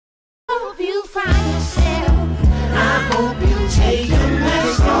hope you find yourself. I hope you take your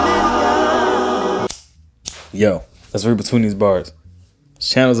mask off. Yo, let's read between these bars. This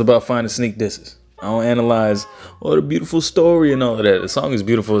channel's about finding sneak disses. I don't analyze, oh, the beautiful story and all of that. The song is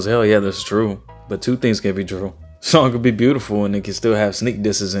beautiful as hell, yeah, that's true. But two things can be true. The song could be beautiful and it can still have sneak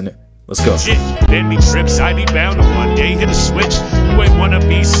disses in it. Let's go. Shit, then me trips, I be bound to one day hit a switch. You ain't wanna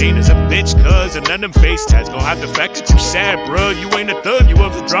be seen as a bitch, cuz and none of them face tats gon' have the fact that you sad, bruh. You ain't a thug, you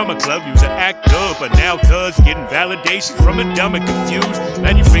of the drama club, you's an actor. But now cuz getting validation from a dumb and confused.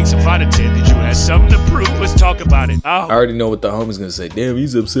 Man, you think some fine intent that you had something to prove. Let's talk about it. I already know what the homie's gonna say. Damn,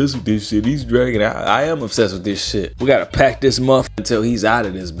 he's obsessed with this shit. He's dragging out. I am obsessed with this shit. We gotta pack this muff until he's out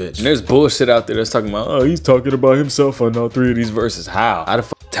of this bitch. And there's bullshit out there that's talking about, oh, he's talking about himself on all three of these verses. How the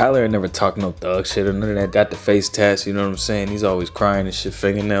fuck? Tyler ain't never talked no thug shit or none of that. Got the face tats, you know what I'm saying? He's always crying and shit,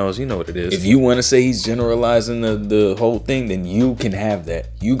 fingernails, you know what it is. If you want to say he's generalizing the whole thing, then you can have that.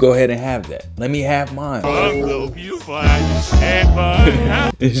 You go ahead and have that. Let me have mine.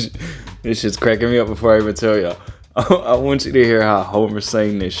 This shit's cracking me up before I even tell y'all. I want you to hear how Homer's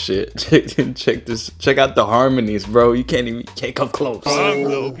saying this shit. Check out the harmonies, bro. You can't come close.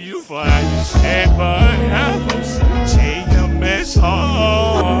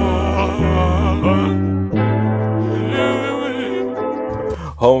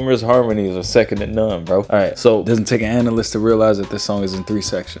 Homer's harmonies are second to none, bro. All right, so it doesn't take an analyst to realize that this song is in 3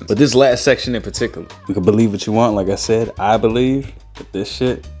 sections. But this last section in particular, you can believe what you want. Like I said, I believe that this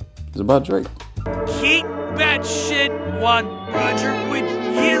shit is about Drake. Keep that shit 100 with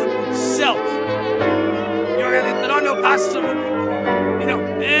yourself. You're gonna no possible, you know,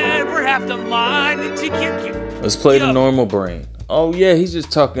 ever have to lie to keep you. Let's play the normal brain. Oh yeah, he's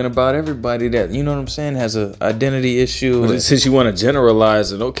just talking about everybody that, you know what I'm saying, has an identity issue. But since you want to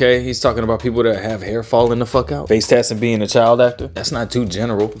generalize it, okay, he's talking about people that have hair falling the fuck out. Face tats and being a child actor. That's not too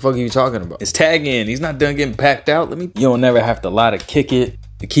general. What the fuck are you talking about? It's tag in. He's not done getting packed out. You don't never have to lie to kick it.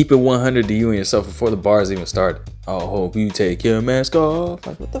 To keep it 100 to you and yourself before the bars even started. I hope you take your mask off.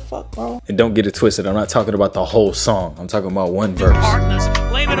 Like, what the fuck, bro? And don't get it twisted. I'm not talking about the whole song. I'm talking about one verse. Partners,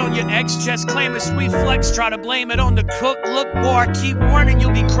 blame it on your ex, just claim a sweet flex. Try to blame it on the cook. Look, boy, I keep warning, you'll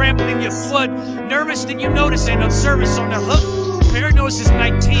be cramping in your foot. Nervous, then you notice ain't no service on the hook. Paranosis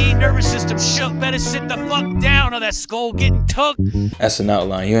 19, nervous system shook. Better sit the fuck down or that skull getting took. That's an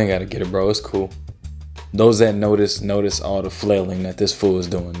outline. You ain't gotta get it, bro. It's cool. Those that notice all the flailing that this fool is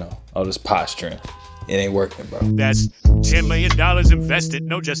doing, though. All this posturing. It ain't working, bro. That's $10 million invested,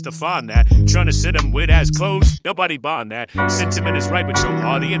 no justifying that. Trying to sit him with ass closed, nobody bond that. Sentiment is right, but your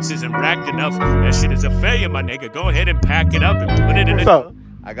audience isn't racked enough. That shit is a failure, my nigga. Go ahead and pack it up and put it in a... So,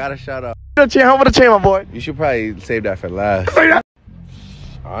 I gotta shout out. How for the chain, my boy? You should probably save that for last.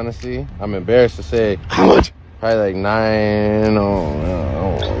 Honestly, I'm embarrassed to say. How much? Probably like 9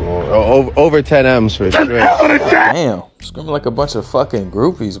 over 10 M's for sure. Damn, screaming like a bunch of fucking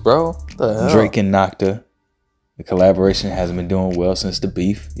groupies, bro. What the hell? Drake and Nocta. The collaboration hasn't been doing well since the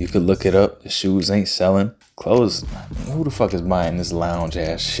beef. You could look it up. The shoes ain't selling. Clothes, who the fuck is buying this lounge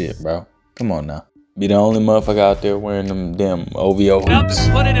ass shit, bro? Come on now. Be the only motherfucker out there wearing them damn OVO hoops.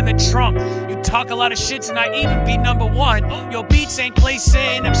 Put it in the trunk. You talk a lot of shit tonight, even be #1. Oh, your beats ain't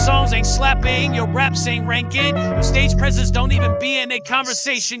placing, them songs ain't slapping, your raps ain't ranking. Your stage presence don't even be in a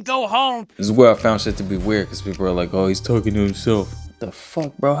conversation. Go home. This is where I found shit to be weird, because people are like, oh, he's talking to himself. What the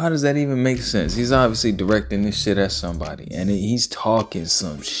fuck, bro? How does that even make sense? He's obviously directing this shit at somebody, and he's talking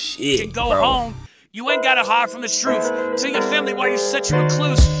some shit, go bro. Home. You ain't gotta hide from the truth. Tell your family why you such a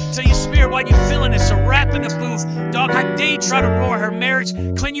recluse. Tell your spirit why you feeling it's a rap in the booth. Dog, how dare you try to ruin her marriage?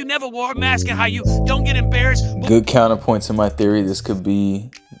 Claim you never wore a mask and how you don't get embarrassed. Good counterpoint to my theory. This could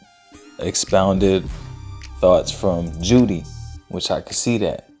be expounded thoughts from Judy, which I could see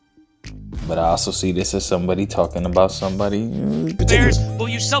that. But I also see this as somebody talking about somebody. Well,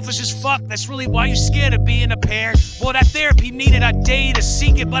 you selfish as fuck. That's really why you're scared of being a parent. Boy, that therapy needed. I dare you to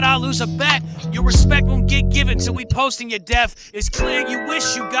seek it, but I'll lose a bet. Your respect won't get given till we posting your death. It's clear you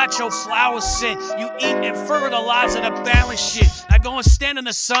wish you got your flowers sent. You eat and fertilize in a balanced shit. Now go and stand in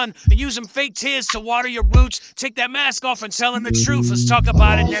the sun and use them fake tears to water your roots. Take that mask off and tell them the truth. Let's talk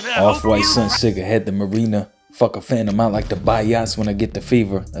about it. Off-white sun cigar head the marina. Fuck a phantom, I like to buy yachts when I get the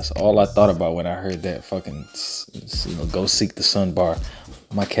fever. That's all I thought about when I heard that fucking, you know, go seek the sun bar.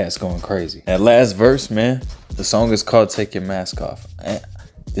 My cat's going crazy. That last verse, man, the song is called Take Your Mask Off.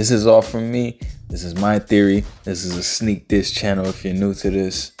 This is all from me. This is my theory. This is a sneak diss channel if you're new to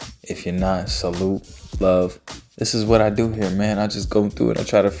this. If you're not, salute, love. This is what I do here, man. I just go through it. I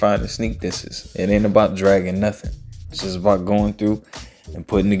try to find the sneak disses. It ain't about dragging nothing. It's just about going through and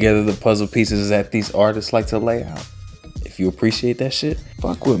putting together the puzzle pieces that these artists like to lay out. If you appreciate that shit,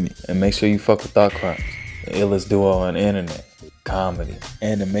 fuck with me. And make sure you fuck with Thought Crimes, the illest duo on the internet. Comedy,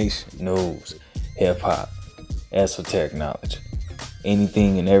 animation, news, hip-hop, esoteric knowledge.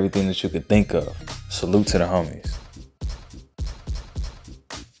 Anything and everything that you could think of. Salute to the homies.